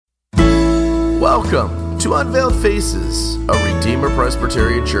Welcome to Unveiled Faces, a Redeemer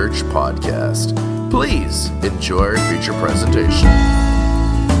Presbyterian Church podcast. Please enjoy our feature presentation.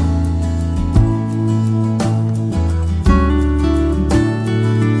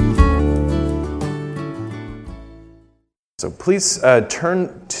 So please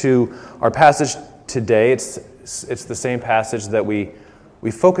turn to our passage today. It's the same passage that we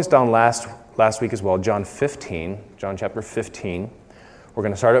focused on last week as well, John chapter 15. We're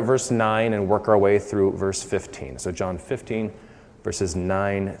going to start at verse 9 and work our way through verse 15. So John 15, verses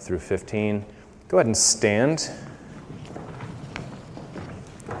 9 through 15. Go ahead and stand.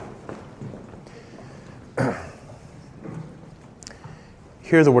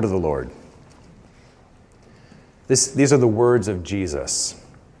 Hear the word of the Lord. These are the words of Jesus.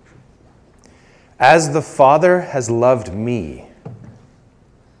 As the Father has loved me,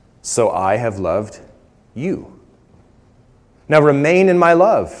 so I have loved you. Now remain in my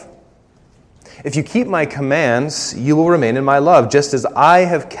love. If you keep my commands, you will remain in my love, just as I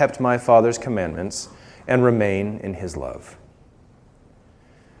have kept my Father's commandments and remain in his love.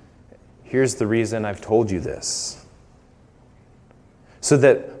 Here's the reason I've told you this. So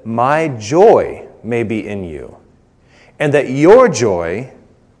that my joy may be in you, and that your joy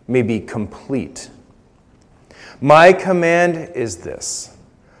may be complete. My command is this: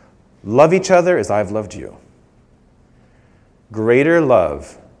 love each other as I've loved you. Greater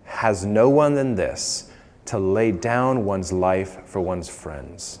love has no one than this, to lay down one's life for one's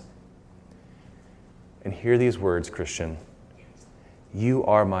friends. And hear these words, Christian. You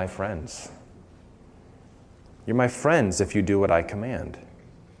are my friends. You're my friends if you do what I command.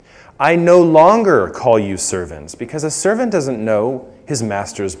 I no longer call you servants, because a servant doesn't know his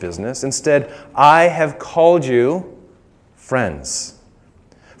master's business. Instead, I have called you friends.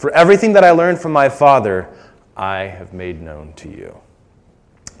 For everything that I learned from my Father, I have made known to you.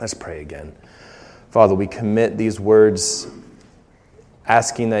 Let's pray again. Father, we commit these words,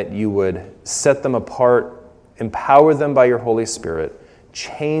 asking that you would set them apart, empower them by your Holy Spirit,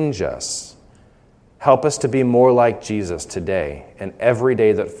 change us. Help us to be more like Jesus today and every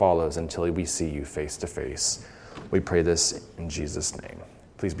day that follows until we see you face to face. We pray this in Jesus' name.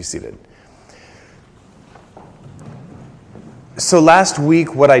 Please be seated. So last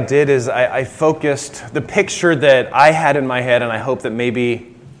week, what I did is I focused the picture that I had in my head, and I hope that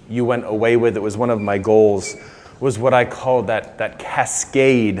maybe you went away with. It was one of my goals, was what I called that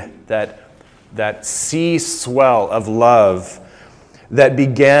cascade, that sea swell of love that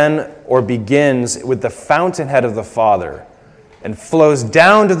began or begins with the fountainhead of the Father and flows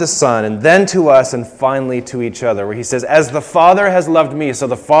down to the Son and then to us and finally to each other, where he says, as the Father has loved me, so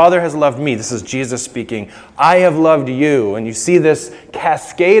the Father has loved me. This is Jesus speaking. I have loved you. And you see this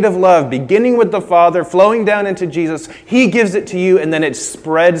cascade of love beginning with the Father, flowing down into Jesus. He gives it to you, and then it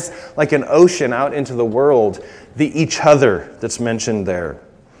spreads like an ocean out into the world, the each other that's mentioned there.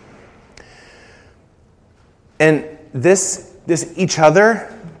 And this each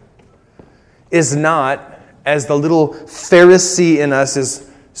other is not, as the little Pharisee in us is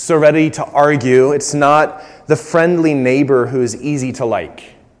so ready to argue, it's not the friendly neighbor who is easy to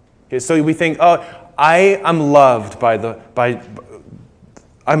like. Okay, so we think, I'm loved by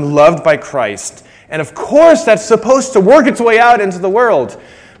Christ. And of course that's supposed to work its way out into the world.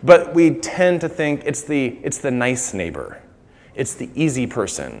 But we tend to think it's the nice neighbor. It's the easy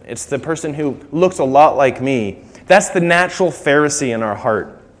person. It's the person who looks a lot like me. That's the natural Pharisee in our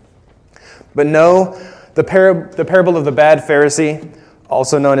heart. But no, the parable of the bad Pharisee,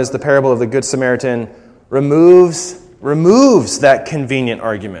 also known as the parable of the Good Samaritan, removes that convenient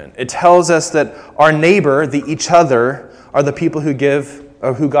argument. It tells us that our neighbor, the each other, are the people who give,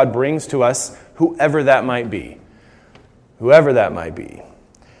 or who God brings to us, whoever that might be. Whoever that might be.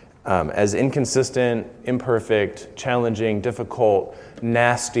 As inconsistent, imperfect, challenging, difficult,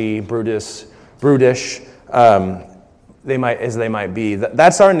 nasty, brutish, they might be.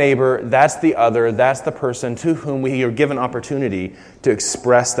 That's our neighbor, that's the other, that's the person to whom we are given opportunity to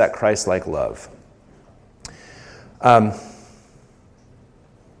express that Christ-like love. But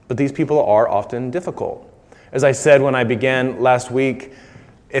these people are often difficult. As I said when I began last week,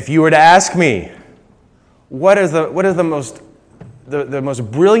 if you were to ask me, what is the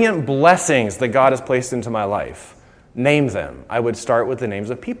most brilliant blessings that God has placed into my life? Name them. I would start with the names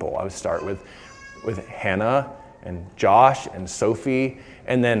of people. I would start with Hannah and Josh and Sophie,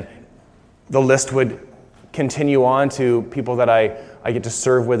 and then the list would continue on to people that I get to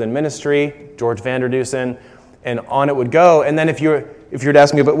serve with in ministry, George Vanderdusen, and on it would go. And then if you were to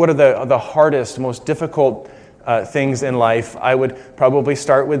ask me, but what are the hardest, most difficult things in life, I would probably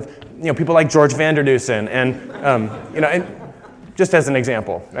start with people like George Vanderdusen, and and just as an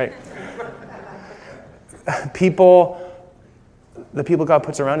example, right? the people God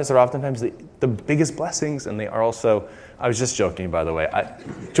puts around us are oftentimes the biggest blessings, and they are also, I was just joking, by the way.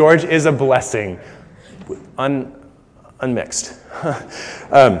 George is a blessing, unmixed.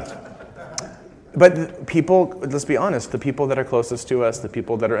 But people, let's be honest, the people that are closest to us, the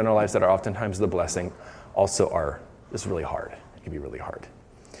people that are in our lives that are oftentimes the blessing, also is really hard. It can be really hard.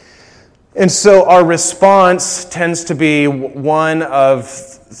 And so our response tends to be one of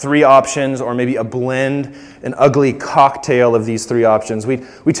three options, or maybe a blend, an ugly cocktail of these three options. We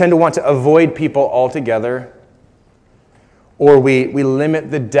tend to want to avoid people altogether, or we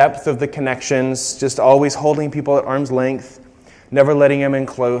limit the depth of the connections, just always holding people at arm's length, never letting them in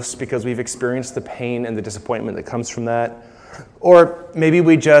close because we've experienced the pain and the disappointment that comes from that. Or maybe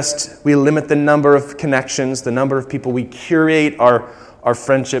we limit the number of connections, the number of people. We curate our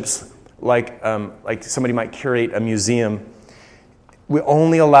friendships like somebody might curate a museum. We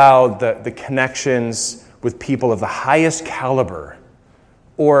only allow the connections with people of the highest caliber.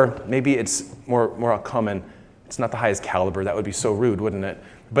 Or maybe it's more common, it's not the highest caliber, that would be so rude, wouldn't it?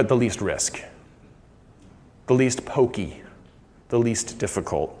 But the least risk, the least pokey, the least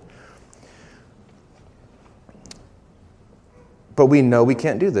difficult. But we know we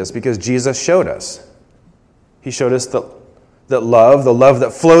can't do this because Jesus showed us. He showed us that love, the love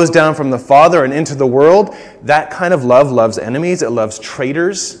that flows down from the Father and into the world, that kind of love loves enemies, it loves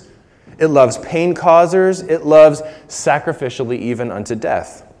traitors, it loves pain causers, it loves sacrificially even unto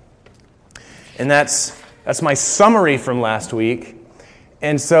death. And that's my summary from last week.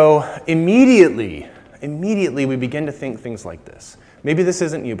 And so immediately we begin to think things like this. Maybe this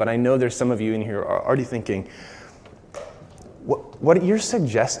isn't you, but I know there's some of you in here are already thinking, what you're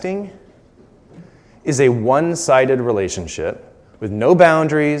suggesting is a one-sided relationship with no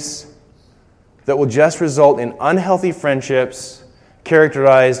boundaries that will just result in unhealthy friendships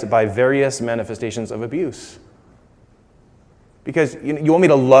characterized by various manifestations of abuse. Because you want me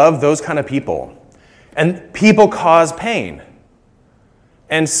to love those kind of people, and people cause pain.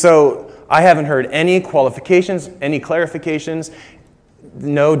 And so I haven't heard any qualifications, any clarifications,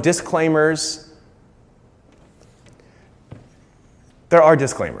 no disclaimers. There are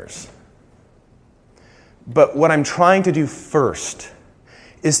disclaimers. But what I'm trying to do first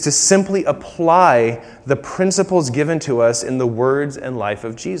is to simply apply the principles given to us in the words and life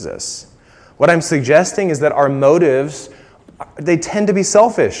of Jesus. What I'm suggesting is that our motives, they tend to be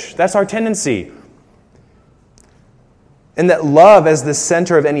selfish. That's our tendency. And that love as the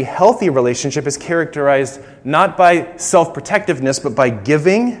center of any healthy relationship is characterized not by self-protectiveness, but by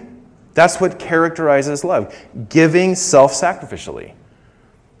giving. That's what characterizes love. Giving self-sacrificially.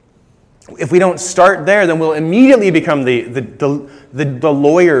 If we don't start there, then we'll immediately become the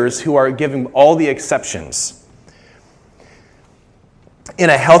lawyers who are giving all the exceptions. In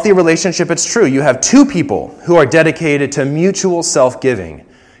a healthy relationship, it's true. You have two people who are dedicated to mutual self-giving.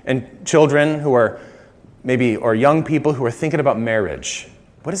 And children who are or young people who are thinking about marriage.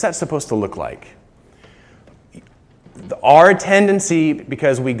 What is that supposed to look like? Our tendency,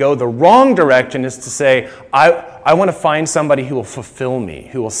 because we go the wrong direction, is to say, I want to find somebody who will fulfill me,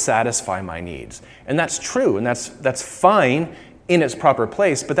 who will satisfy my needs. And that's true, and that's fine in its proper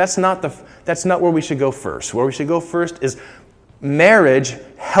place, but that's not where we should go first. Where we should go first is marriage.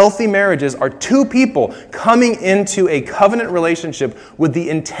 Healthy marriages are two people coming into a covenant relationship with the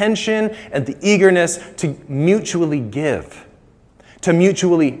intention and the eagerness to mutually give, to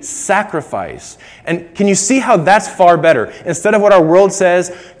mutually sacrifice. And can you see how that's far better? Instead of what our world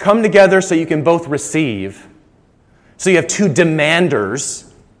says, come together so you can both receive, so you have two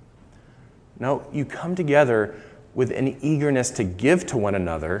demanders. No, you come together with an eagerness to give to one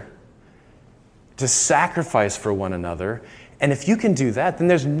another, to sacrifice for one another. And if you can do that, then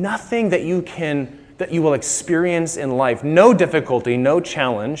there's nothing that you will experience in life, no difficulty, no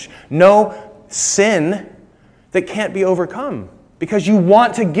challenge, no sin that can't be overcome. Because you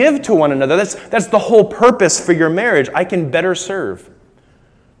want to give to one another. That's the whole purpose for your marriage. I can better serve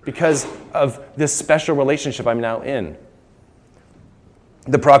because of this special relationship I'm now in.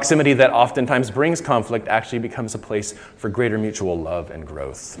 The proximity that oftentimes brings conflict actually becomes a place for greater mutual love and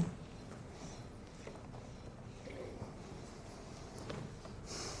growth.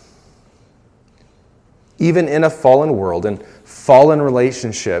 Even in a fallen world and fallen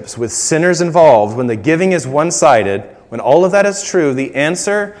relationships with sinners involved, when the giving is one-sided, when all of that is true, the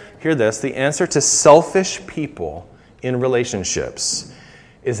answer to selfish people in relationships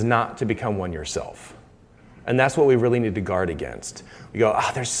is not to become one yourself. And that's what we really need to guard against. We go,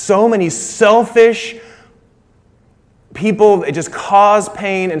 there's so many selfish people, they just cause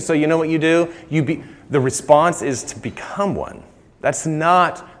pain, and so you know what you do? The response is to become one. That's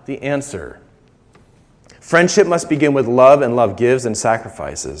not the answer. Friendship must begin with love, and love gives and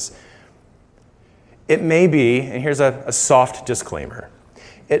sacrifices. It may be, and here's a soft disclaimer,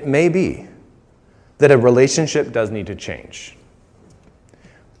 it may be that a relationship does need to change,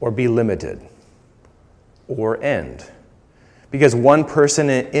 or be limited, or end, because one person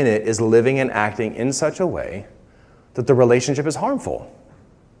in it is living and acting in such a way that the relationship is harmful.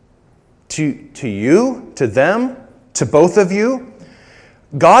 To you, to them, to both of you.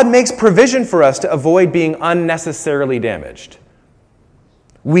 God makes provision for us to avoid being unnecessarily damaged.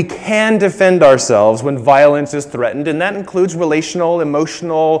 We can defend ourselves when violence is threatened, and that includes relational,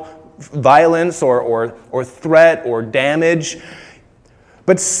 emotional violence or threat or damage.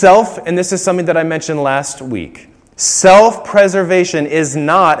 But and this is something that I mentioned last week, self-preservation is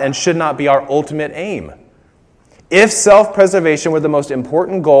not and should not be our ultimate aim. If self-preservation were the most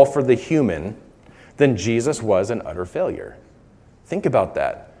important goal for the human, then Jesus was an utter failure. Think about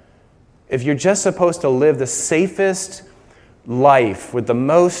that. If you're just supposed to live the safest life with the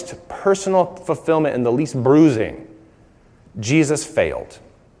most personal fulfillment and the least bruising, Jesus failed.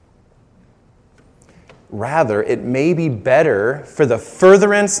 Rather, it may be better for the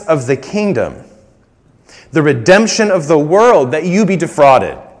furtherance of the kingdom, the redemption of the world, that you be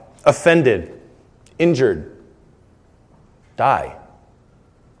defrauded, offended, injured, die.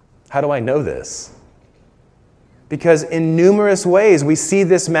 How do I know this? Because in numerous ways we see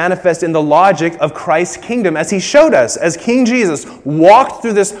this manifest in the logic of Christ's kingdom, as he showed us, as King Jesus walked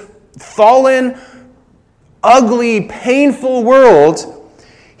through this fallen, ugly, painful world.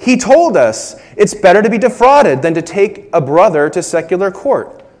 He told us it's better to be defrauded than to take a brother to secular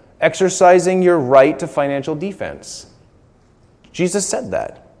court, exercising your right to financial defense. Jesus said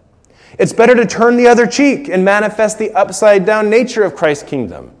that. It's better to turn the other cheek and manifest the upside-down nature of Christ's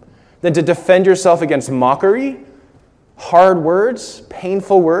kingdom than to defend yourself against mockery, hard words,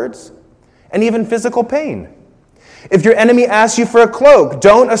 painful words, and even physical pain. If your enemy asks you for a cloak,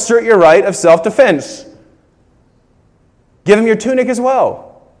 don't assert your right of self-defense. Give him your tunic as well.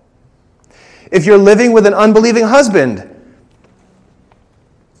 If you're living with an unbelieving husband,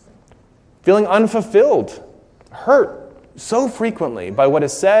 feeling unfulfilled, hurt so frequently by what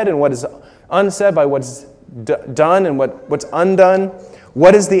is said and what is unsaid, by what's done and what's undone,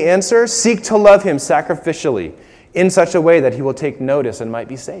 what is the answer? Seek to love him sacrificially in such a way that he will take notice and might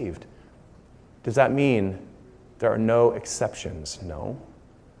be saved. Does that mean there are no exceptions? No.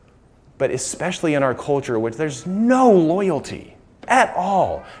 But especially in our culture, which there's no loyalty at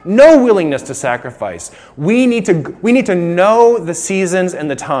all, no willingness to sacrifice, we need to know the seasons and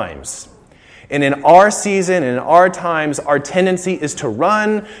the times. And in our season, and in our times, our tendency is to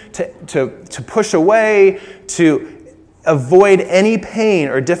run, to push away, to avoid any pain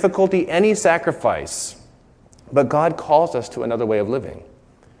or difficulty, any sacrifice. But God calls us to another way of living.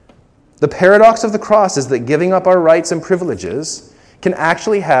 The paradox of the cross is that giving up our rights and privileges can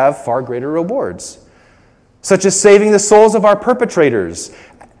actually have far greater rewards, such as saving the souls of our perpetrators.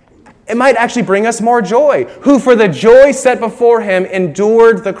 It might actually bring us more joy, who for the joy set before him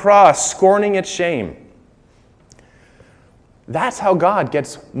endured the cross, scorning its shame. That's how God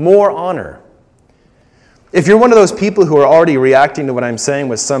gets more honor. If you're one of those people who are already reacting to what I'm saying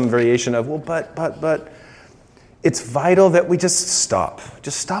with some variation of, well, but, it's vital that we just stop.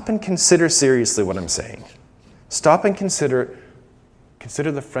 Just stop and consider seriously what I'm saying. Stop and consider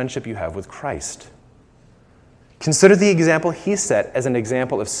the friendship you have with Christ. Consider the example he set as an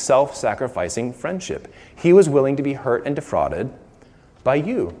example of self-sacrificing friendship. He was willing to be hurt and defrauded by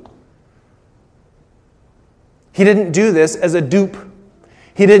you. He didn't do this as a dupe.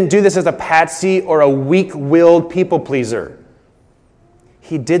 He didn't do this as a patsy or a weak-willed people pleaser.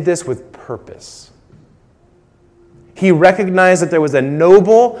 He did this with purpose. He recognized that there was a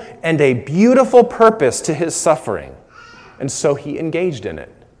noble and a beautiful purpose to his suffering, and so he engaged in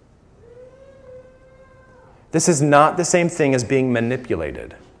it. This is not the same thing as being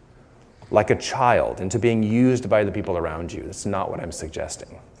manipulated like a child into being used by the people around you. That's not what I'm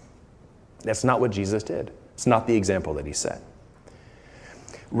suggesting. That's not what Jesus did. It's not the example that he set.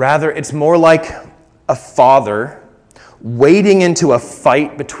 Rather, it's more like a father wading into a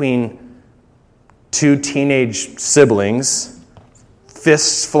fight between two teenage siblings,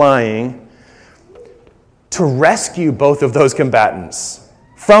 fists flying, to rescue both of those combatants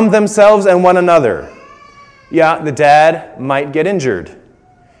from themselves and one another. Yeah, the dad might get injured.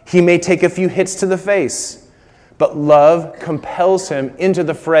 He may take a few hits to the face, but love compels him into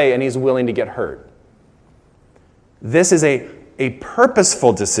the fray and he's willing to get hurt. This is a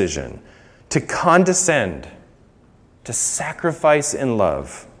purposeful decision to condescend, to sacrifice in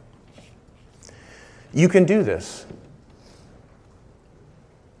love. You can do this.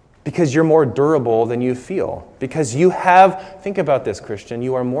 Because you're more durable than you feel. Because you have, think about this, Christian,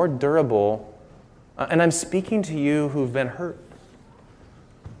 you are more durable. And I'm speaking to you who've been hurt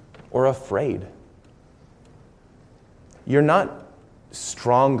or afraid. You're not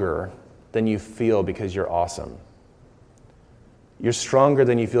stronger than you feel because you're awesome. You're stronger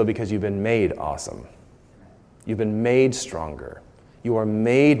than you feel because you've been made awesome. You've been made stronger. You are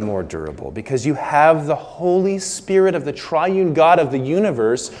made more durable because you have the Holy Spirit of the triune God of the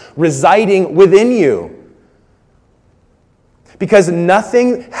universe residing within you. Because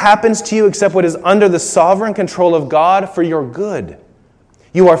nothing happens to you except what is under the sovereign control of God for your good.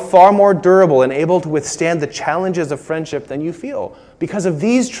 You are far more durable and able to withstand the challenges of friendship than you feel because of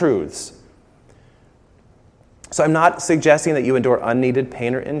these truths. So I'm not suggesting that you endure unneeded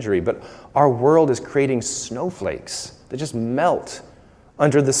pain or injury, but our world is creating snowflakes that just melt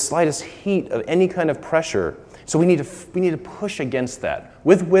under the slightest heat of any kind of pressure. So we need to push against that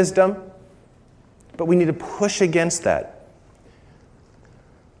with wisdom, but we need to push against that.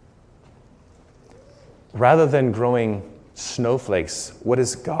 Rather than growing snowflakes, what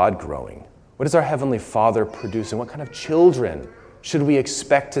is God growing? What is our Heavenly Father producing? What kind of children should we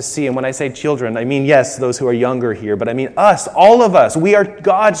expect to see? And when I say children, I mean, yes, those who are younger here, but I mean us, all of us. We are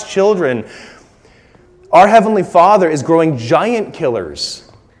God's children. Our Heavenly Father is growing giant killers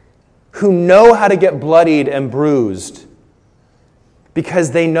who know how to get bloodied and bruised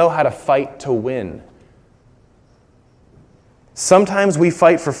because they know how to fight to win. Sometimes we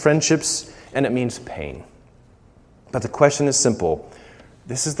fight for friendships and it means pain. But the question is simple.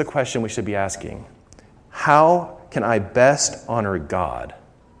 This is the question we should be asking. How can I best honor God?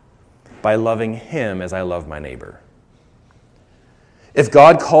 By loving Him as I love my neighbor. If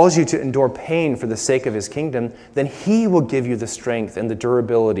God calls you to endure pain for the sake of His kingdom, then He will give you the strength and the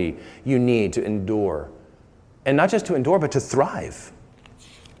durability you need to endure. And not just to endure, but to thrive.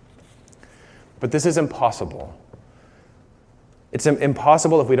 But this is impossible. It's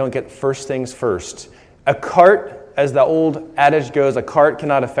impossible if we don't get first things first. A cart, as the old adage goes, a cart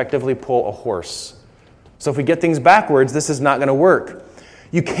cannot effectively pull a horse. So if we get things backwards, this is not going to work.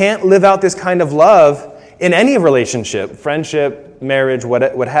 You can't live out this kind of love in any relationship, friendship, marriage,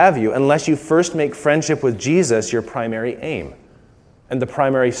 what have you, unless you first make friendship with Jesus your primary aim and the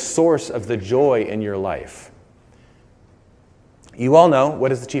primary source of the joy in your life. You all know,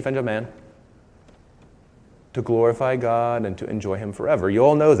 what is the chief end of man? To glorify God and to enjoy Him forever. You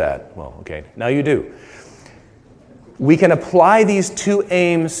all know that. Well, okay, now you do. We can apply these two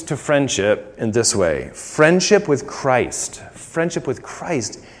aims to friendship in this way. Friendship with Christ. Friendship with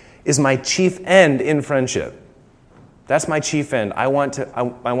Christ is my chief end in friendship. That's my chief end. I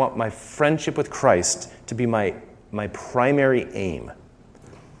want my friendship with Christ to be my primary aim.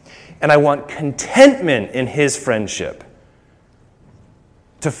 And I want contentment in His friendship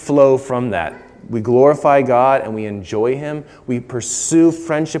to flow from that. We glorify God and we enjoy Him. We pursue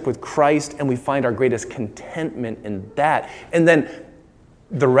friendship with Christ and we find our greatest contentment in that. And then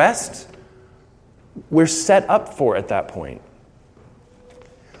the rest, we're set up for at that point.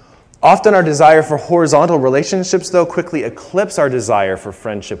 Often our desire for horizontal relationships, though, quickly eclipse our desire for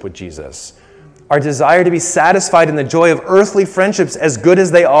friendship with Jesus. Our desire to be satisfied in the joy of earthly friendships, as good as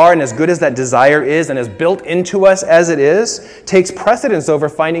they are and as good as that desire is and as built into us as it is, takes precedence over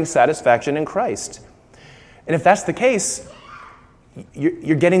finding satisfaction in Christ. And if that's the case,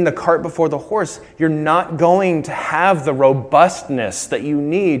 you're getting the cart before the horse. You're not going to have the robustness that you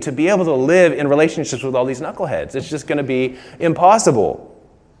need to be able to live in relationships with all these knuckleheads. It's just going to be impossible.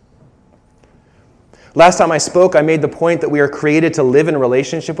 Last time I spoke, I made the point that we are created to live in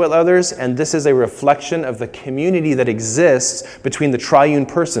relationship with others, and this is a reflection of the community that exists between the triune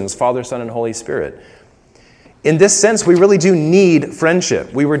persons, Father, Son, and Holy Spirit. In this sense, we really do need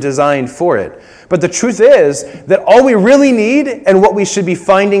friendship. We were designed for it. But the truth is that all we really need and what we should be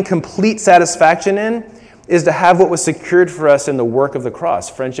finding complete satisfaction in is to have what was secured for us in the work of the cross,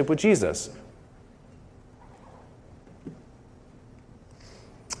 friendship with Jesus.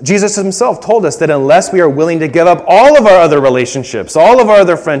 Jesus Himself told us that unless we are willing to give up all of our other relationships, all of our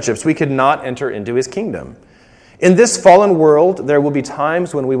other friendships, we could not enter into His kingdom. In this fallen world, there will be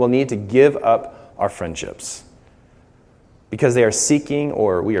times when we will need to give up our friendships because they are seeking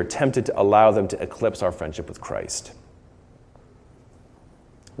or we are tempted to allow them to eclipse our friendship with Christ.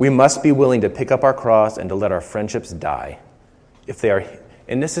 We must be willing to pick up our cross and to let our friendships die. If they are,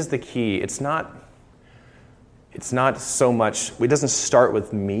 and this is the key, it's not so much, it doesn't start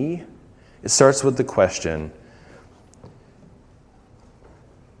with me. It starts with the question,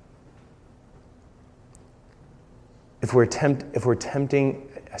 if we are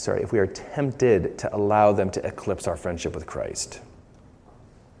tempted to allow them to eclipse our friendship with Christ.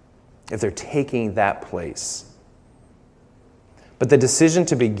 if they're taking that place. But the decision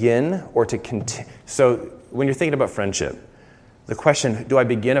to begin or to continue, so when you're thinking about friendship, the question, do I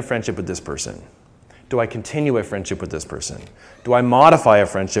begin a friendship with this person? Do I continue a friendship with this person? Do I modify a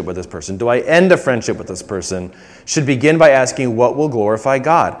friendship with this person? Do I end a friendship with this person? Should begin by asking, what will glorify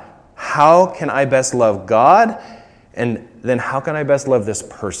God? How can I best love God? And then how can I best love this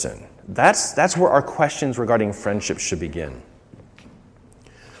person? That's where our questions regarding friendship should begin.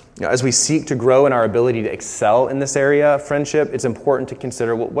 As we seek to grow in our ability to excel in this area of friendship, it's important to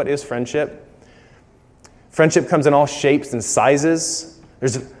consider, what is friendship? Friendship comes in all shapes and sizes.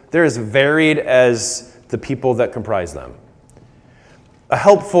 They're as varied as the people that comprise them. A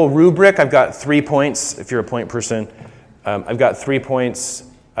helpful rubric, I've got 3 points, if you're a point person. I've got 3 points,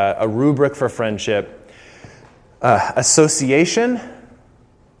 a rubric for friendship. Association,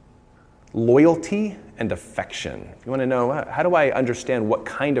 loyalty, and affection. If you want to know, how do I understand what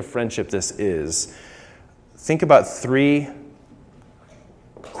kind of friendship this is? Think about 3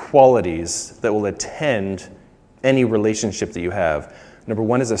 qualities that will attend any relationship that you have. Number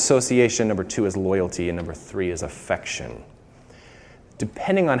 1 is association, number 2 is loyalty, and number 3 is affection.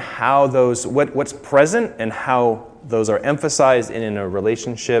 Depending on how those, what's present and how those are emphasized in a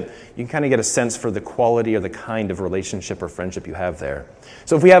relationship, you can kind of get a sense for the quality or the kind of relationship or friendship you have there.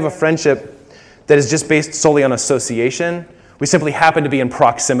 So if we have a friendship that is just based solely on association, we simply happen to be in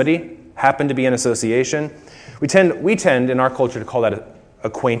proximity, happen to be in association, we tend in our culture to call that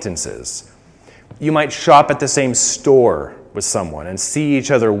acquaintances. You might shop at the same store with someone and see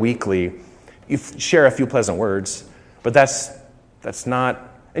each other weekly. You share a few pleasant words, but that's not,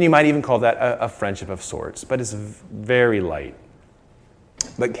 and you might even call that a friendship of sorts, but it's very light.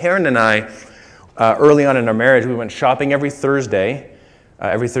 But Karen and I, early on in our marriage, we went shopping every Thursday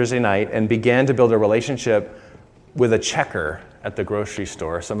night, and began to build a relationship with a checker at the grocery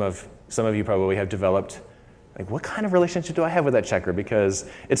store. Some of you probably have developed, like, what kind of relationship do I have with that checker? Because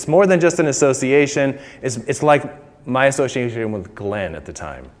it's more than just an association. It's like my association with Glenn at the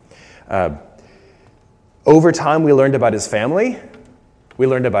time. Over time, we learned about his family. We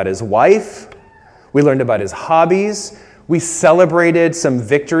learned about his wife. We learned about his hobbies. We celebrated some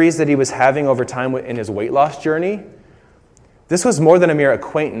victories that he was having over time in his weight loss journey. This was more than a mere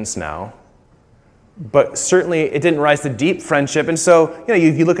acquaintance now, but certainly it didn't rise to deep friendship. And so,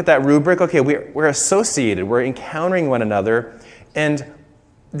 you look at that rubric, okay, we're associated, we're encountering one another, and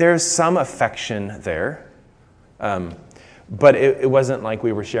there's some affection there, but it wasn't like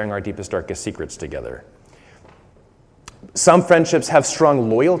we were sharing our deepest, darkest secrets together. Some friendships have strong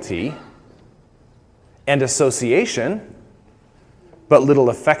loyalty and association, but little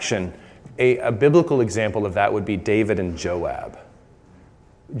affection. A biblical example of that would be David and Joab.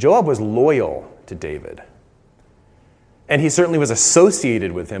 Joab was loyal to David. And he certainly was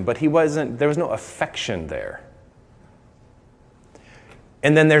associated with him, but there was no affection there.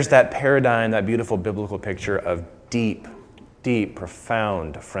 And then there's that paradigm, that beautiful biblical picture of deep, deep,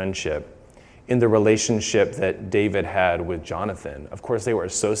 profound friendship in the relationship that David had with Jonathan. Of course, they were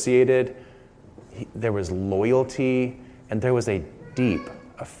associated. There was loyalty, and there was a deep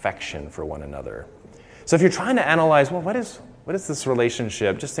affection for one another. So if you're trying to analyze, what is this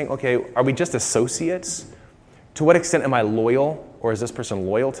relationship? Just think, okay, are we just associates? To what extent am I loyal, or is this person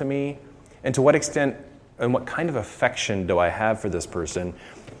loyal to me? And to what extent and what kind of affection do I have for this person?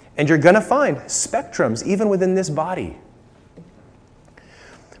 And you're going to find spectrums even within this body.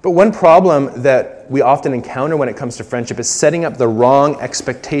 But one problem that we often encounter when it comes to friendship is setting up the wrong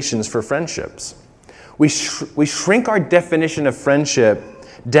expectations for friendships. We shrink our definition of friendship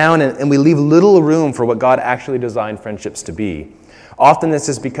down, and we leave little room for what God actually designed friendships to be. Often this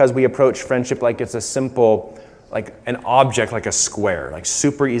is because we approach friendship like it's a simple, like an object, like a square, like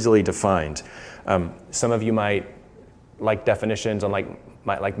super easily defined. Some of you might like definitions and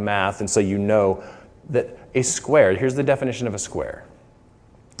might like math, and so you know that a square, here's the definition of a square.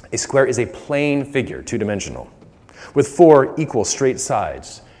 A square is a plane figure, two-dimensional, with 4 equal straight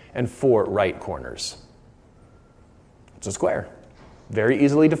sides and 4 right corners. It's a square. Very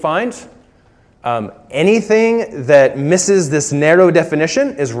easily defined. Anything that misses this narrow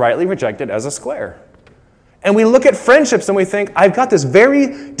definition is rightly rejected as a square. And we look at friendships and we think, I've got this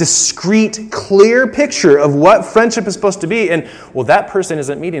very discrete, clear picture of what friendship is supposed to be, and well, that person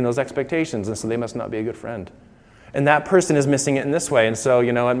isn't meeting those expectations, and so they must not be a good friend. And that person is missing it in this way, and so,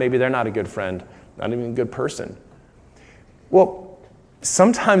 you know what, maybe they're not a good friend, not even a good person. Well,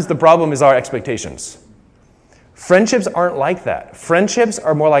 sometimes the problem is our expectations. Friendships aren't like that. Friendships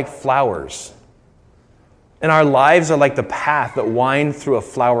are more like flowers. And our lives are like the path that wind through a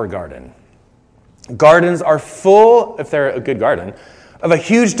flower garden. Gardens are full, if they're a good garden, of a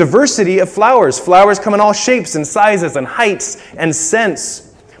huge diversity of flowers. Flowers come in all shapes and sizes and heights and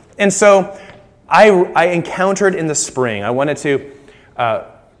scents. And so I encountered in the spring,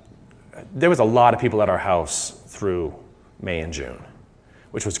 there was a lot of people at our house through May and June,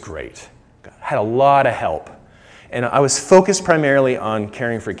 which was great. I had a lot of help. And I was focused primarily on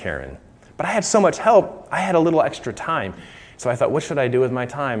caring for Karen. But I had so much help, I had a little extra time. So I thought, what should I do with my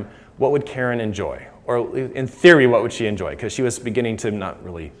time? What would Karen enjoy? Or in theory, what would she enjoy? Because she was beginning to not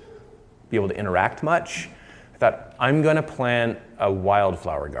really be able to interact much. I thought, I'm going to plant a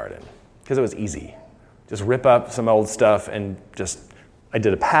wildflower garden. Because it was easy. Just rip up some old stuff and I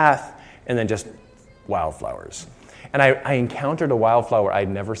did a path and then just wildflowers. And I encountered a wildflower I'd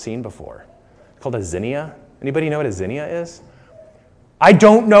never seen before. It's called a zinnia. Anybody know what a zinnia is? I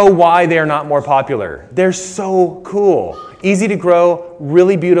don't know why they're not more popular. They're so cool. Easy to grow,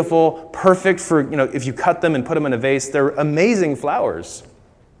 really beautiful, perfect for, if you cut them and put them in a vase, they're amazing flowers.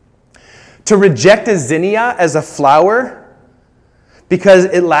 To reject a zinnia as a flower because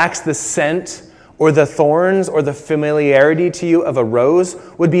it lacks the scent or the thorns or the familiarity to you of a rose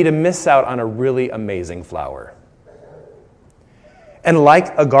would be to miss out on a really amazing flower. And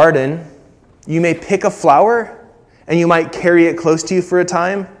like a garden, you may pick a flower and you might carry it close to you for a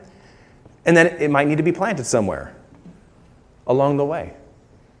time, and then it might need to be planted somewhere along the way.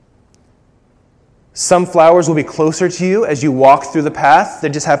 Some flowers will be closer to you as you walk through the path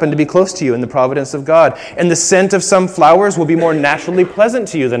that just happen to be close to you in the providence of God. And the scent of some flowers will be more naturally pleasant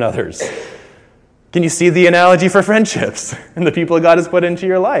to you than others. Can you see the analogy for friendships and the people God has put into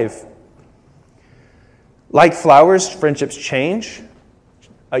your life? Like flowers, friendships change.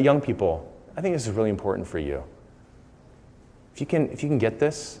 Young people, I think this is really important for you. If you can get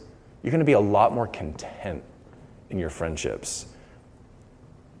this, you're going to be a lot more content in your friendships.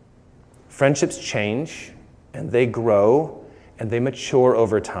 Friendships change, and they grow, and they mature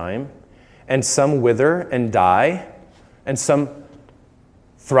over time, and some wither and die, and some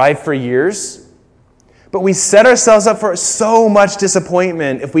thrive for years. But we set ourselves up for so much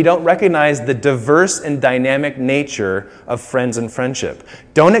disappointment if we don't recognize the diverse and dynamic nature of friends and friendship.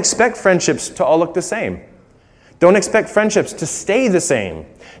 Don't expect friendships to all look the same. Don't expect friendships to stay the same.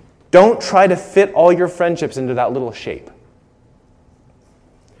 Don't try to fit all your friendships into that little shape.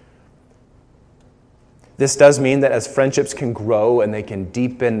 This does mean that as friendships can grow and they can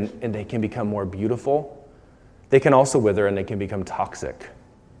deepen and they can become more beautiful, they can also wither and they can become toxic.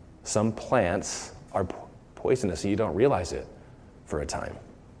 Some plants are poisonous and you don't realize it for a time.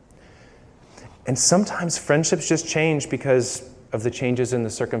 And sometimes friendships just change because of the changes in the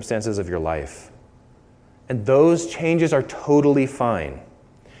circumstances of your life. And those changes are totally fine.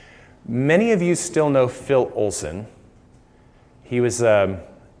 Many of you still know Phil Olson. He was a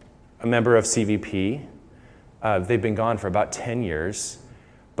member of CVP. They've been gone for about 10 years.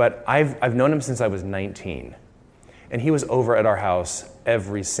 But I've known him since I was 19. And he was over at our house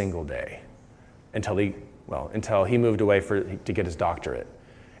every single day until he moved away to get his doctorate.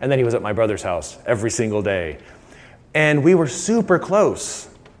 And then he was at my brother's house every single day. And we were super close.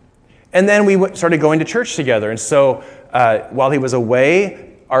 And then we started going to church together. And so while he was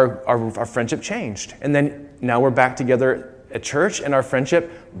away, our friendship changed. And then now we're back together at church, and our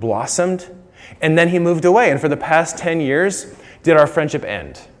friendship blossomed. And then he moved away. And for the past 10 years, did our friendship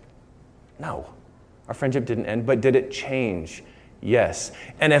end? No. Our friendship didn't end, but did it change? Yes.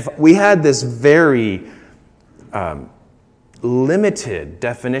 And if we had this very limited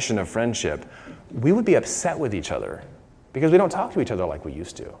definition of friendship, we would be upset with each other because we don't talk to each other like we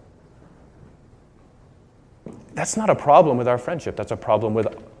used to. That's not a problem with our friendship. That's a problem with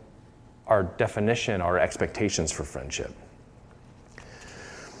our definition, our expectations for friendship.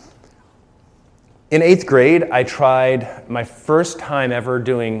 In 8th grade, I tried, my first time ever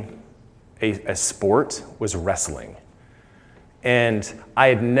doing a sport was wrestling. And I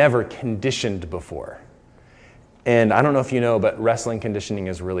had never conditioned before. And I don't know if you know, but wrestling conditioning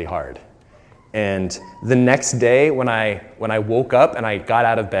is really hard. And the next day when I woke up and I got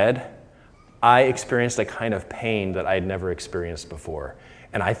out of bed, I experienced a kind of pain that I had never experienced before.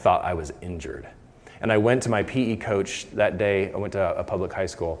 And I thought I was injured. And I went to my PE coach that day. I went to a public high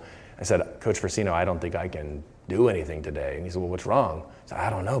school. I said, Coach Versino, I don't think I can do anything today. And he said, well, what's wrong? I said, I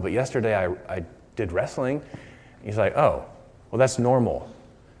don't know, but yesterday I did wrestling. And he's like, oh, well, that's normal.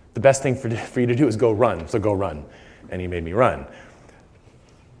 The best thing for you to do is go run, so go run. And he made me run.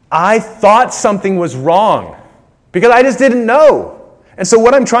 I thought something was wrong because I just didn't know. And so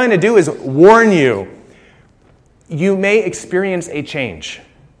what I'm trying to do is warn you. You may experience a change,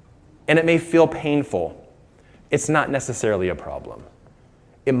 and it may feel painful. It's not necessarily a problem.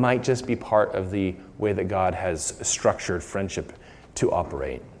 It might just be part of the way that God has structured friendship to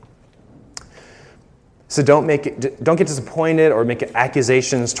operate. So don't get disappointed or make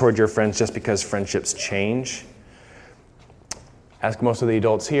accusations toward your friends just because friendships change. Ask most of the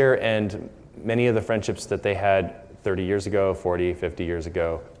adults here, and many of the friendships that they had 30 years ago, 40, 50 years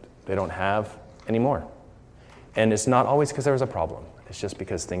ago, they don't have anymore. And it's not always because there was a problem. It's just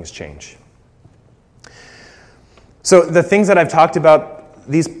because things change. So the things that I've talked about,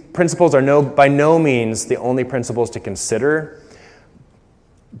 these principles are by no means the only principles to consider.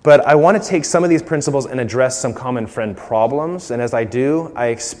 But I want to take some of these principles and address some common friend problems. And as I do, I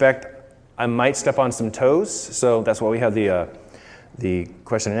expect I might step on some toes. So that's what we have the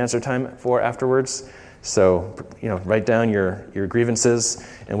question and answer time for afterwards. So, write down your grievances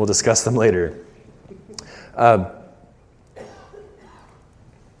and we'll discuss them later.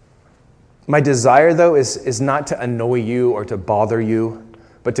 My desire, though, is not to annoy you or to bother you,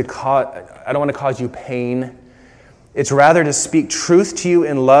 but I don't want to cause you pain. It's rather to speak truth to you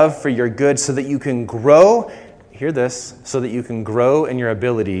in love for your good so that you can grow, hear this, so that you can grow in your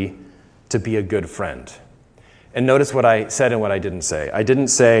ability to be a good friend. And notice what I said and what I didn't say. I didn't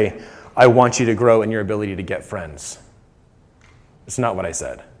say, I want you to grow in your ability to get friends. It's not what I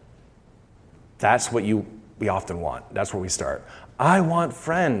said. That's what we often want. That's where we start. I want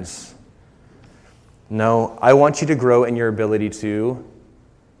friends. No, I want you to grow in your ability to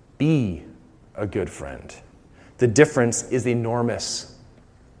be a good friend. The difference is enormous.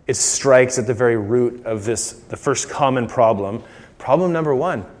 It strikes at the very root of the first common problem. Problem number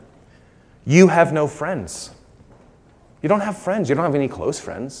one, you have no friends. You don't have friends. You don't have any close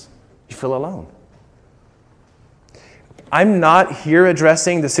friends. You feel alone. I'm not here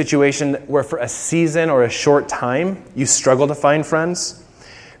addressing the situation where for a season or a short time you struggle to find friends.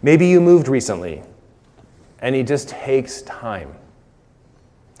 Maybe you moved recently and it just takes time.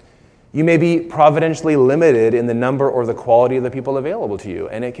 You may be providentially limited in the number or the quality of the people available to you,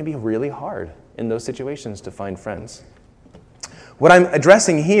 and it can be really hard in those situations to find friends. What I'm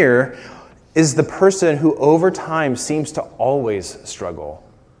addressing here is the person who over time seems to always struggle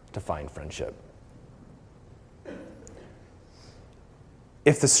to find friendship.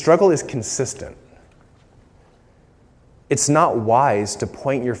 If the struggle is consistent, it's not wise to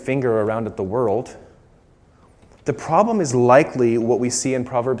point your finger around at the world. The problem is likely what we see in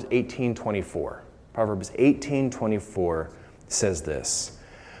Proverbs 18:24. Proverbs 18:24 says this: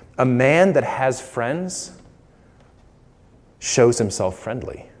 a man that has friends shows himself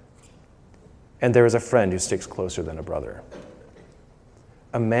friendly, and there is a friend who sticks closer than a brother.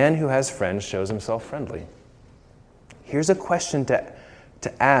 A man who has friends shows himself friendly. Here's a question to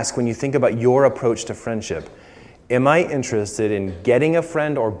ask when you think about your approach to friendship. Am I interested in getting a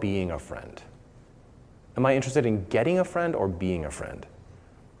friend or being a friend? Am I interested in getting a friend or being a friend?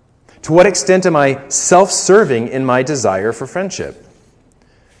 To what extent am I self-serving in my desire for friendship?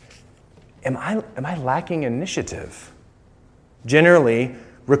 Am I lacking initiative? Generally,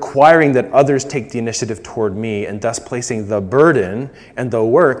 requiring that others take the initiative toward me and thus placing the burden and the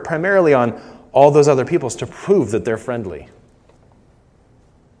work primarily on all those other people to prove that they're friendly.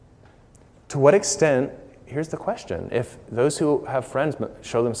 To what extent, here's the question, if those who have friends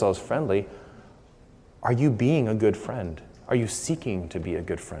show themselves friendly, are you being a good friend? Are you seeking to be a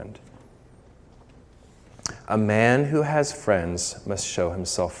good friend? A man who has friends must show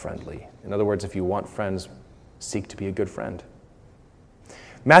himself friendly. In other words, if you want friends, seek to be a good friend.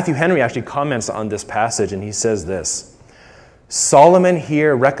 Matthew Henry actually comments on this passage, and he says this: Solomon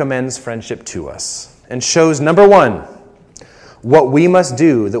here recommends friendship to us and shows, number one, what we must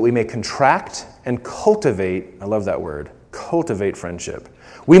do that we may contract and cultivate, I love that word, cultivate friendship.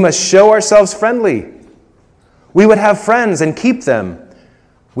 We must show ourselves friendly. We would have friends and keep them.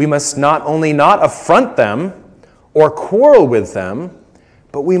 We must not only not affront them or quarrel with them,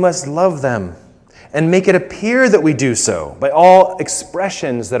 but we must love them and make it appear that we do so by all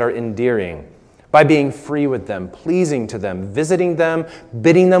expressions that are endearing, by being free with them, pleasing to them, visiting them,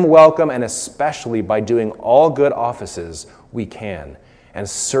 bidding them welcome, and especially by doing all good offices we can and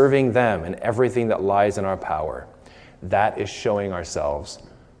serving them in everything that lies in our power. That is showing ourselves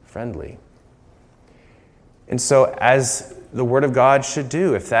friendly. And so, as the Word of God should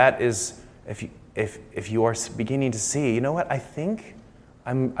do, if you are beginning to see, you know what, I think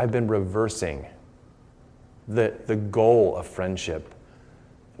I've been reversing the goal of friendship.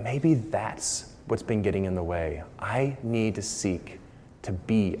 Maybe that's what's been getting in the way. I need to seek to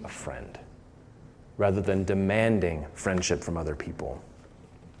be a friend rather than demanding friendship from other people.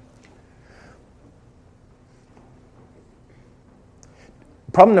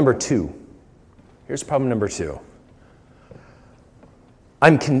 Problem number two. Here's problem number two.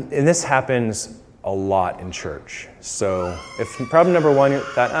 And this happens a lot in church. So if problem number one,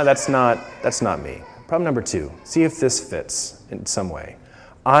 that's not me. Problem number two, see if this fits in some way.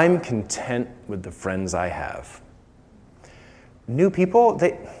 I'm content with the friends I have. New people,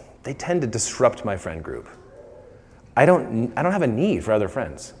 they tend to disrupt my friend group. I don't have a need for other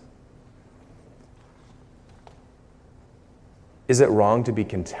friends. Is it wrong to be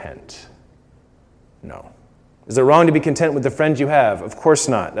content? No. Is it wrong to be content with the friends you have? Of course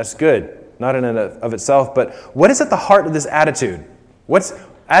not. That's good, not in and of itself. But what is at the heart of this attitude?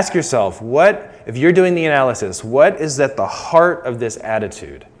 Ask yourself, if you're doing the analysis, what is at the heart of this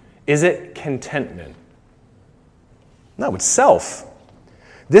attitude? Is it contentment? No, it's self.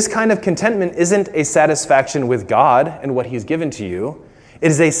 This kind of contentment isn't a satisfaction with God and what He's given to you.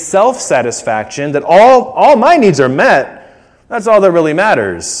 It is a self-satisfaction that all my needs are met. That's all that really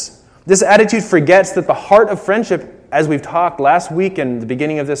matters. This attitude forgets that the heart of friendship, as we've talked last week and the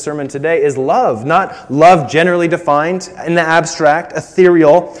beginning of this sermon today, is love. Not love generally defined in the abstract,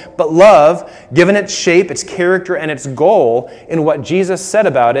 ethereal, but love given its shape, its character, and its goal in what Jesus said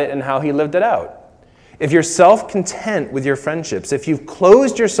about it and how He lived it out. If you're self-content with your friendships, if you've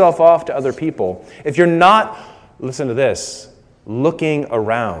closed yourself off to other people, if you're not, listen to this, looking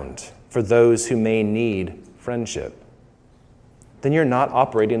around for those who may need friendship, then you're not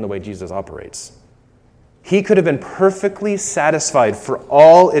operating the way Jesus operates. He could have been perfectly satisfied for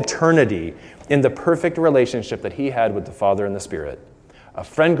all eternity in the perfect relationship that He had with the Father and the Spirit. A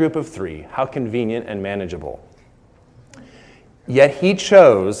friend group of 3, how convenient and manageable. Yet He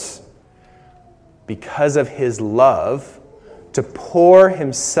chose, because of His love, to pour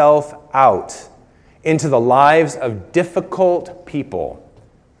Himself out into the lives of difficult people.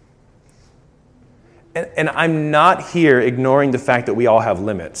 And I'm not here ignoring the fact that we all have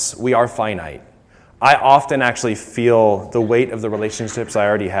limits. We are finite. I often actually feel the weight of the relationships I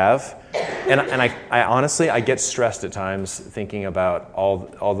already have. And I honestly, I get stressed at times thinking about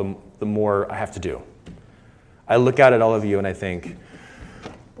all the more I have to do. I look out at all of you and I think,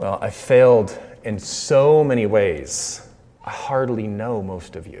 well, I failed in so many ways. I hardly know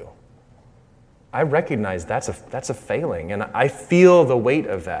most of you. I recognize that's a failing, and I feel the weight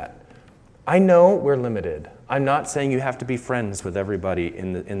of that. I know we're limited. I'm not saying you have to be friends with everybody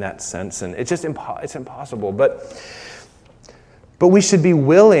in that sense, and it's just it's impossible. But we should be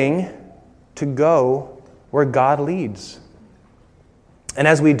willing to go where God leads. And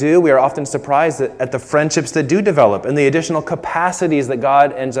as we do, we are often surprised at the friendships that do develop and the additional capacities that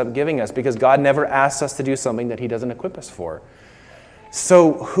God ends up giving us, because God never asks us to do something that He doesn't equip us for.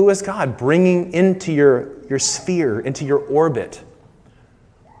 So who is God bringing into your sphere, into your orbit?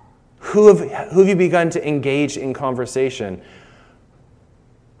 Who have you begun to engage in conversation?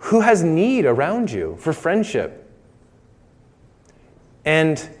 Who has need around you for friendship?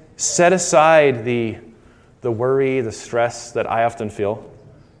 And set aside the worry, the stress that I often feel.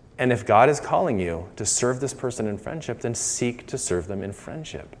 And if God is calling you to serve this person in friendship, then seek to serve them in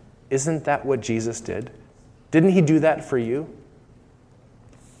friendship. Isn't that what Jesus did? Didn't He do that for you?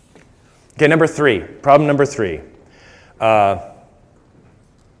 Okay, problem number 3.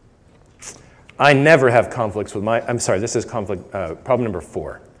 I never have conflicts with this is problem number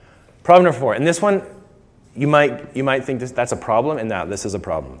 4. Problem number 4, and this one, you might think that's a problem, and now this is a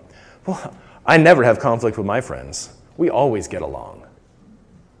problem. Well, I never have conflict with my friends. We always get along.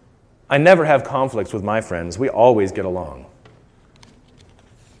 I never have conflicts with my friends. We always get along.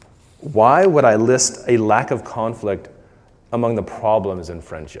 Why would I list a lack of conflict among the problems in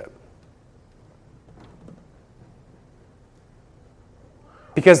friendship?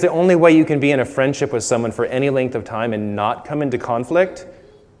 Because the only way you can be in a friendship with someone for any length of time and not come into conflict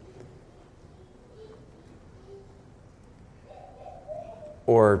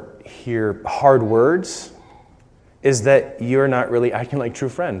or hear hard words is that you're not really acting like true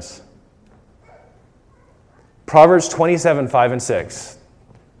friends. Proverbs 27, 5 and 6.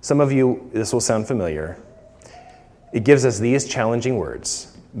 Some of you, this will sound familiar. It gives us these challenging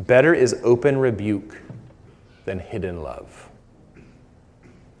words. Better is open rebuke than hidden love.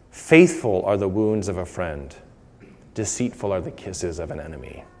 Faithful are the wounds of a friend. Deceitful are the kisses of an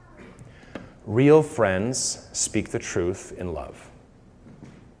enemy. Real friends speak the truth in love.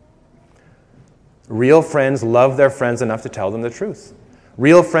 Real friends love their friends enough to tell them the truth.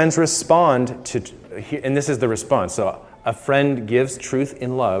 Real friends respond to, and this is the response. So a friend gives truth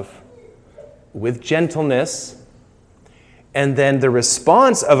in love with gentleness, and then the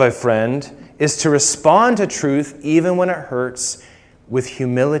response of a friend is to respond to truth even when it hurts, with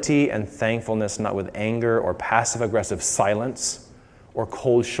humility and thankfulness, not with anger or passive-aggressive silence or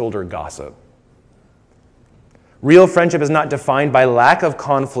cold-shoulder gossip. Real friendship is not defined by lack of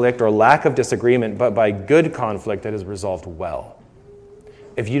conflict or lack of disagreement, but by good conflict that is resolved well.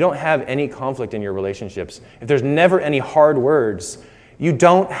 If you don't have any conflict in your relationships, if there's never any hard words, you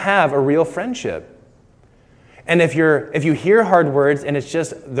don't have a real friendship. And if you hear hard words and it's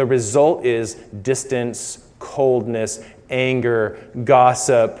just the result is distance, coldness, anger,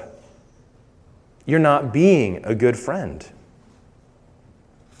 gossip, you're not being a good friend.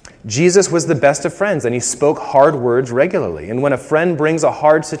 Jesus was the best of friends, and he spoke hard words regularly. And when a friend brings a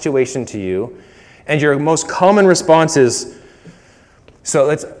hard situation to you, and your most common response is,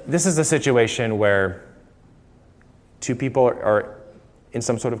 this is a situation where two people are in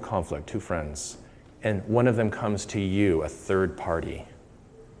some sort of conflict, two friends, and one of them comes to you, a third party,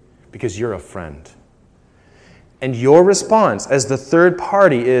 because you're a friend. And your response as the third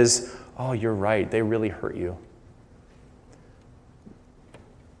party is, oh, you're right, they really hurt you.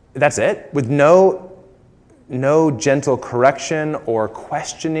 That's it, with no gentle correction or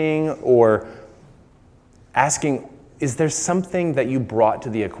questioning or asking, is there something that you brought to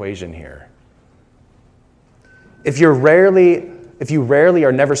the equation here? If you rarely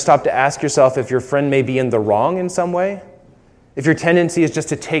or never stop to ask yourself if your friend may be in the wrong in some way, if your tendency is just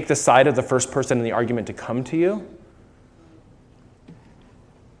to take the side of the first person in the argument to come to you,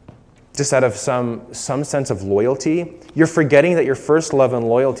 just out of some sense of loyalty, you're forgetting that your first love and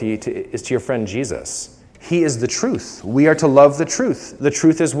loyalty is to your friend Jesus. He is the truth. We are to love the truth. The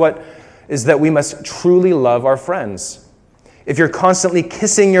truth is that we must truly love our friends. If you're constantly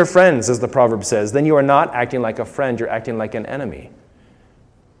kissing your friends, as the proverb says, then you are not acting like a friend, you're acting like an enemy.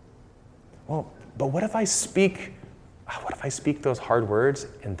 Well, but what if I speak those hard words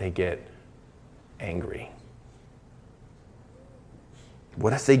and they get angry?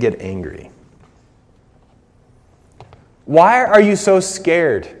 What if they get angry? Why are you so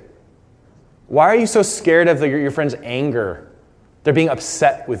scared? Why are you so scared of your friend's anger? They're being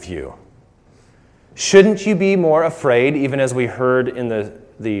upset with you. Shouldn't you be more afraid, even as we heard in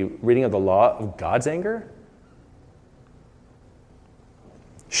the reading of the law, of God's anger?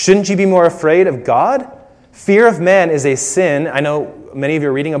 Shouldn't you be more afraid of God? Fear of man is a sin. I know many of you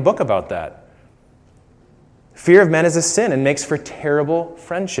are reading a book about that. Fear of man is a sin and makes for terrible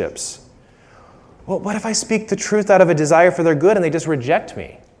friendships. Well, what if I speak the truth out of a desire for their good and they just reject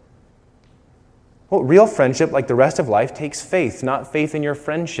me? Well, real friendship, like the rest of life, takes faith, not faith in your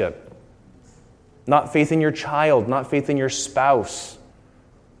friendship, not faith in your child, not faith in your spouse.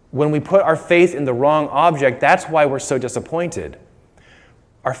 When we put our faith in the wrong object, that's why we're so disappointed.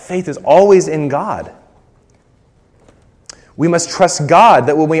 Our faith is always in God. We must trust God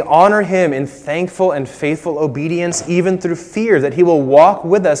that when we honor him in thankful and faithful obedience, even through fear, that he will walk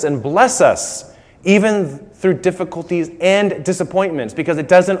with us and bless us, even through difficulties and disappointments, because it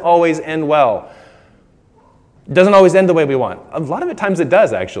doesn't always end well. It doesn't always end the way we want. A lot of times it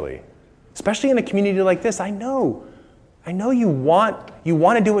does, actually. Especially in a community like this. I know you want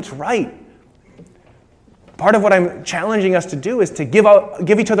to do what's right. Part of what I'm challenging us to do is to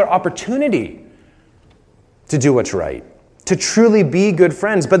give each other opportunity to do what's right, to truly be good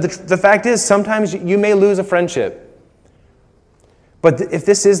friends. But the fact is, sometimes you may lose a friendship. But if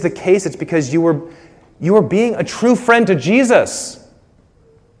this is the case, it's because you were being a true friend to Jesus.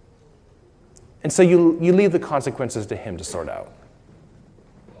 And so you leave the consequences to him to sort out.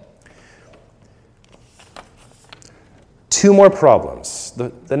 Two more problems.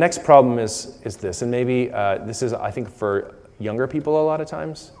 The next problem is this, and maybe this is, I think, for younger people a lot of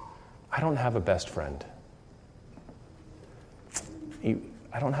times. I don't have a best friend.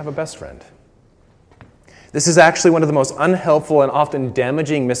 I don't have a best friend. This is actually one of the most unhelpful and often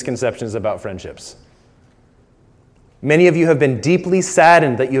damaging misconceptions about friendships. Many of you have been deeply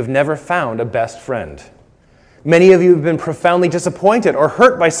saddened that you have never found a best friend. Many of you have been profoundly disappointed or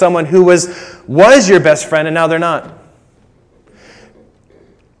hurt by someone who was your best friend and now they're not.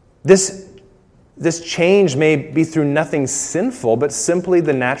 This change may be through nothing sinful, but simply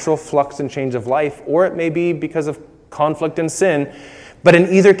the natural flux and change of life, or it may be because of conflict and sin. But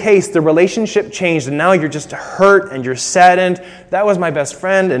in either case, the relationship changed, and now you're just hurt and you're saddened. That was my best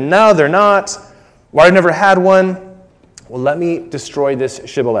friend, and now they're not. Well, I've never had one. Well, let me destroy this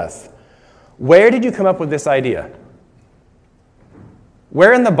shibboleth. Where did you come up with this idea?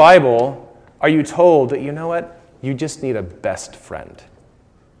 Where in the Bible are you told that, you know what, you just need a best friend?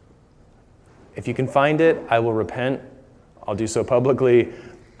 If you can find it, I will repent. I'll do so publicly.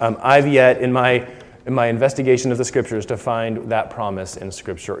 I've yet, in my investigation of the Scriptures, to find that promise in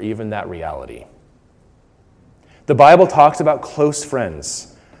Scripture, or even that reality. The Bible talks about close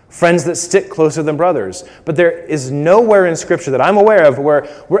friends, friends that stick closer than brothers. But there is nowhere in Scripture that I'm aware of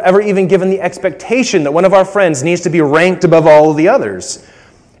where we're ever even given the expectation that one of our friends needs to be ranked above all of the others.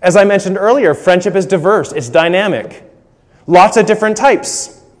 As I mentioned earlier, friendship is diverse, it's dynamic. Lots of different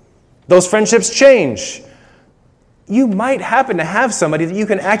types. Those friendships change. You might happen to have somebody that you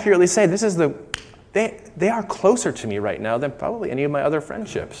can accurately say, they are closer to me right now than probably any of my other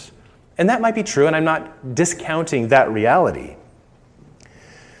friendships. And that might be true, and I'm not discounting that reality.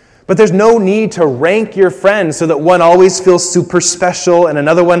 But there's no need to rank your friends so that one always feels super special and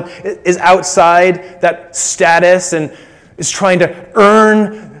another one is outside that status and is trying to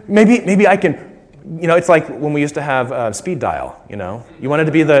earn. Maybe I can, it's like when we used to have speed dial, You wanted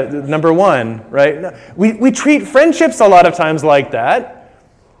to be the number one, right? We treat friendships a lot of times like that.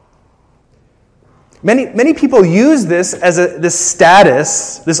 Many people use this as this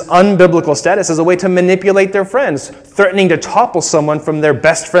status, this unbiblical status, as a way to manipulate their friends, threatening to topple someone from their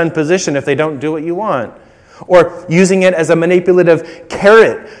best friend position if they don't do what you want, or using it as a manipulative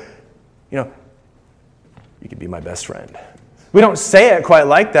carrot. You could be my best friend. We don't say it quite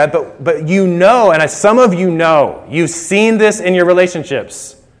like that, but and some of you know, you've seen this in your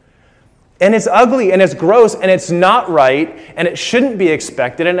relationships. And it's ugly, and it's gross, and it's not right, and it shouldn't be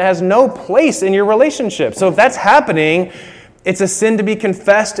expected, and it has no place in your relationship. So if that's happening, it's a sin to be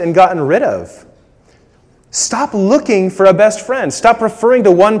confessed and gotten rid of. Stop looking for a best friend. Stop referring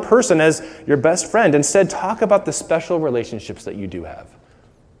to one person as your best friend. Instead, talk about the special relationships that you do have.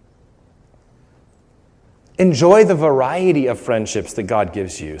 Enjoy the variety of friendships that God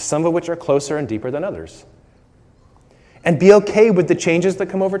gives you, some of which are closer and deeper than others. And be okay with the changes that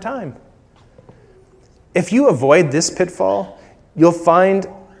come over time. If you avoid this pitfall, you'll find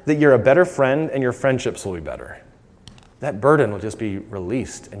that you're a better friend and your friendships will be better. That burden will just be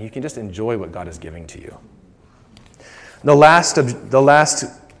released and you can just enjoy what God is giving to you. The last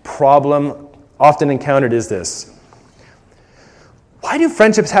problem often encountered is this. Why do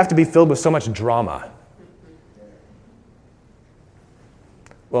friendships have to be filled with so much drama?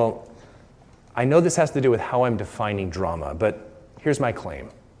 Well, I know this has to do with how I'm defining drama, but here's my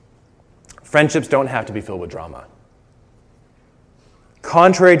claim. Friendships don't have to be filled with drama.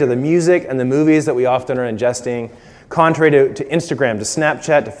 Contrary to the music and the movies that we often are ingesting, contrary to Instagram, to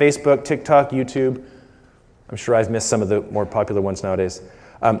Snapchat, to Facebook, TikTok, YouTube, I'm sure I've missed some of the more popular ones nowadays.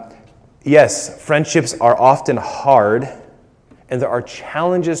 Yes, friendships are often hard and there are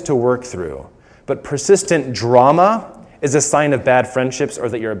challenges to work through, but persistent drama is a sign of bad friendships or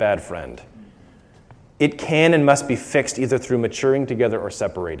that you're a bad friend. It can and must be fixed either through maturing together or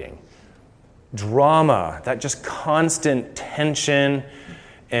separating. Drama, that just constant tension,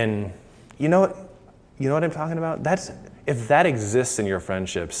 and you know what I'm talking about? If that exists in your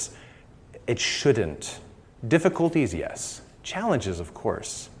friendships, it shouldn't. Difficulties, yes. Challenges, of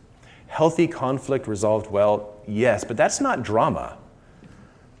course. Healthy conflict resolved well, yes, but that's not drama.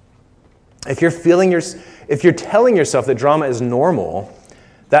 If you're telling yourself that drama is normal,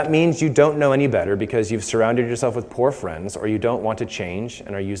 that means you don't know any better because you've surrounded yourself with poor friends or you don't want to change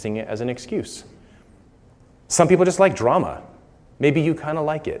and are using it as an excuse. Some people just like drama. Maybe you kind of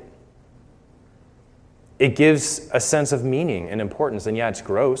like it. It gives a sense of meaning and importance, and yeah, it's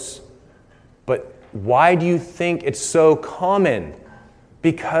gross. But why do you think it's so common?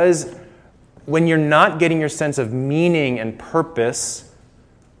 Because when you're not getting your sense of meaning and purpose,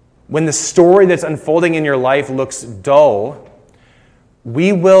 when the story that's unfolding in your life looks dull,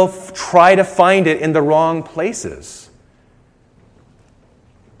 we will try to find it in the wrong places.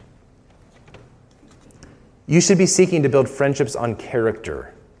 You should be seeking to build friendships on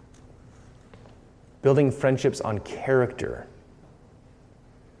character. Building friendships on character.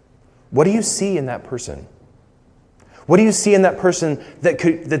 What do you see in that person? What do you see in that person that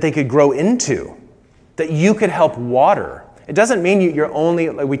they could grow into? That you could help water? It doesn't mean you're only,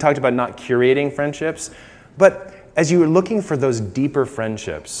 like we talked about not curating friendships, but as you are looking for those deeper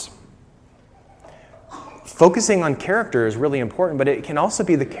friendships, focusing on character is really important, but it can also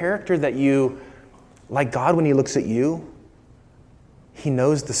be the character that you, like God when he looks at you, he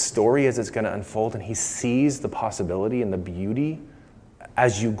knows the story as it's going to unfold and he sees the possibility and the beauty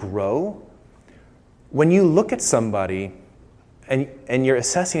as you grow. When you look at somebody and you're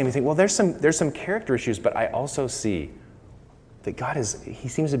assessing them, you think, well, there's some character issues, but I also see that he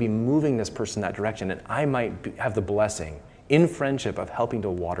seems to be moving this person that direction, and I might have the blessing in friendship of helping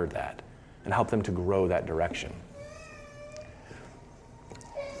to water that and help them to grow that direction.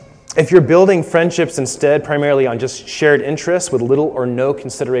 If you're building friendships instead primarily on just shared interests with little or no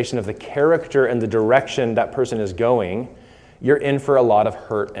consideration of the character and the direction that person is going, you're in for a lot of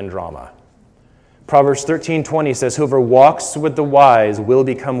hurt and drama. Proverbs 13:20 says, whoever walks with the wise will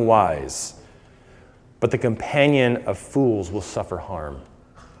become wise, but the companion of fools will suffer harm.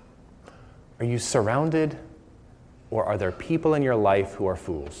 Are you surrounded, or are there people in your life who are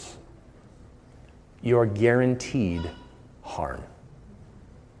fools? You are guaranteed harm.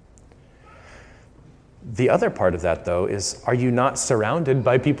 The other part of that, though, is are you not surrounded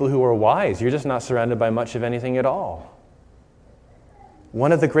by people who are wise? You're just not surrounded by much of anything at all.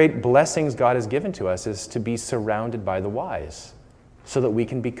 One of the great blessings God has given to us is to be surrounded by the wise so that we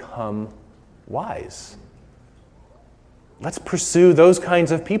can become wise. Let's pursue those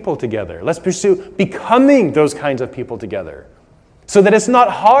kinds of people together. Let's pursue becoming those kinds of people together so that it's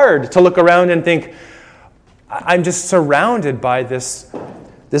not hard to look around and think, I'm just surrounded by this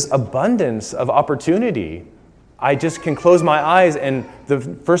abundance of opportunity. I just can close my eyes and the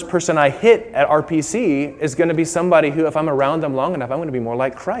first person I hit at RPC is going to be somebody who, if I'm around them long enough, I'm going to be more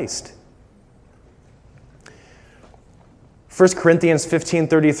like Christ. 1 Corinthians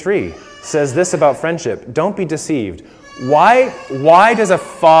 15:33 says this about friendship. Don't be deceived. Why does a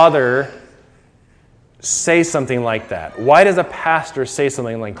father say something like that? Why does a pastor say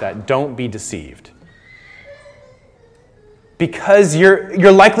something like that? Don't be deceived. Because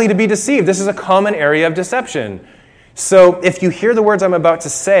you're likely to be deceived. This is a common area of deception. So if you hear the words I'm about to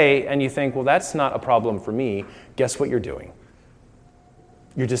say and you think, well, that's not a problem for me, guess what you're doing?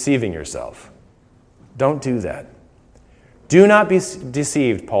 You're deceiving yourself. Don't do that. Do not be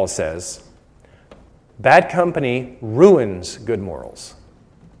deceived, Paul says. Bad company ruins good morals.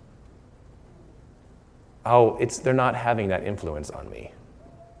 Oh, they're not having that influence on me.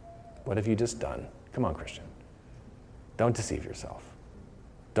 What have you just done? Come on, Christian. Don't deceive yourself.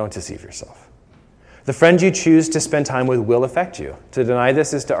 Don't deceive yourself. The friend you choose to spend time with will affect you. To deny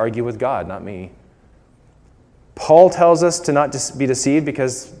this is to argue with God, not me. Paul tells us to not be deceived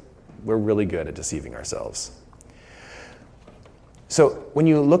because we're really good at deceiving ourselves. So when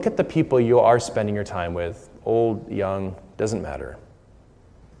you look at the people you are spending your time with, old, young, doesn't matter.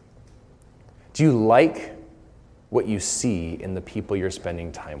 Do you like what you see in the people you're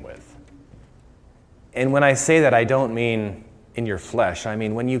spending time with? And when I say that, I don't mean in your flesh. I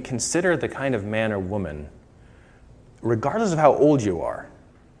mean when you consider the kind of man or woman, regardless of how old you are,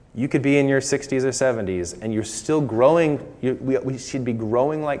 you could be in your 60s or 70s, and you're still growing. We should be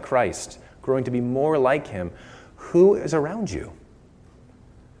growing like Christ, growing to be more like Him. Who is around you?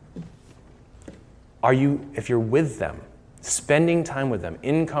 If you're with them, spending time with them,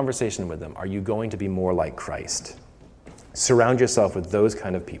 in conversation with them, are you going to be more like Christ? Surround yourself with those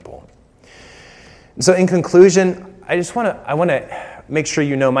kind of people. So in conclusion, I want to make sure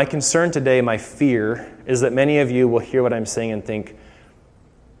you know my concern today, my fear, is that many of you will hear what I'm saying and think,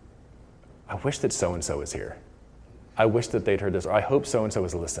 I wish that so-and-so was here. I wish that they'd heard this, or I hope so-and-so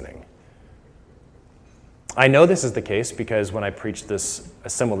is listening. I know this is the case because when I preached a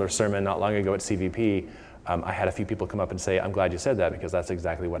similar sermon not long ago at CVP, I had a few people come up and say, I'm glad you said that because that's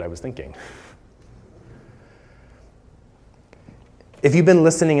exactly what I was thinking. If you've been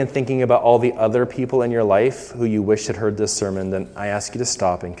listening and thinking about all the other people in your life who you wish had heard this sermon, then I ask you to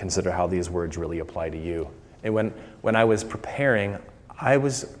stop and consider how these words really apply to you. And when I was preparing, I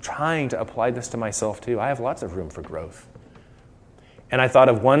was trying to apply this to myself too. I have lots of room for growth. And I thought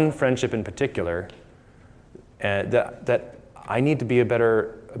of one friendship in particular that I need to be a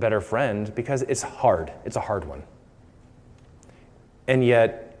better friend because it's hard. It's a hard one. And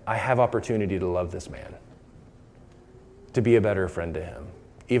yet I have opportunity to love this man, to be a better friend to him,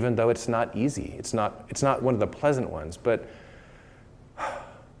 even though it's not easy. It's not one of the pleasant ones, but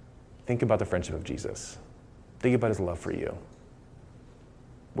think about the friendship of Jesus. Think about his love for you.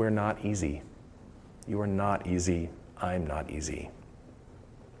 We're not easy. You are not easy. I'm not easy.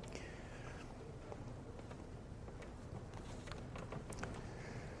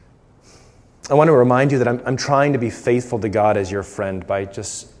 I want to remind you that I'm trying to be faithful to God as your friend by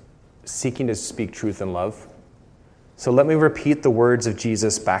just seeking to speak truth in love. So let me repeat the words of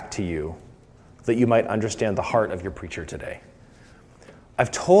Jesus back to you that you might understand the heart of your preacher today.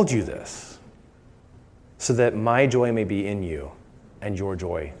 I've told you this so that my joy may be in you and your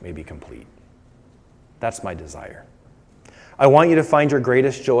joy may be complete. That's my desire. I want you to find your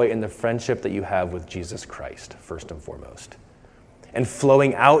greatest joy in the friendship that you have with Jesus Christ, first and foremost. And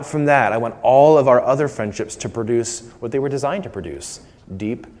flowing out from that, I want all of our other friendships to produce what they were designed to produce,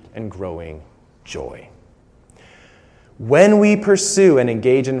 deep and growing joy. When we pursue and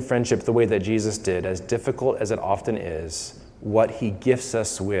engage in friendship the way that Jesus did, as difficult as it often is, what he gifts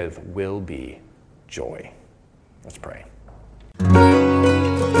us with will be joy. Let's pray.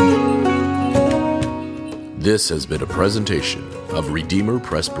 This has been a presentation of Redeemer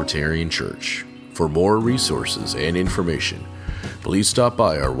Presbyterian Church. For more resources and information, please stop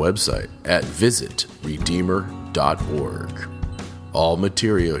by our website at visitredeemer.org. All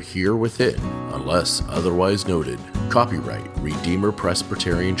material here within, unless otherwise noted, copyright Redeemer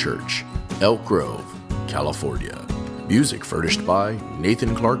Presbyterian Church, Elk Grove, California. Music furnished by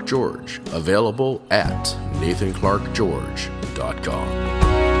Nathan Clark George, available at nathanclarkgeorge.com.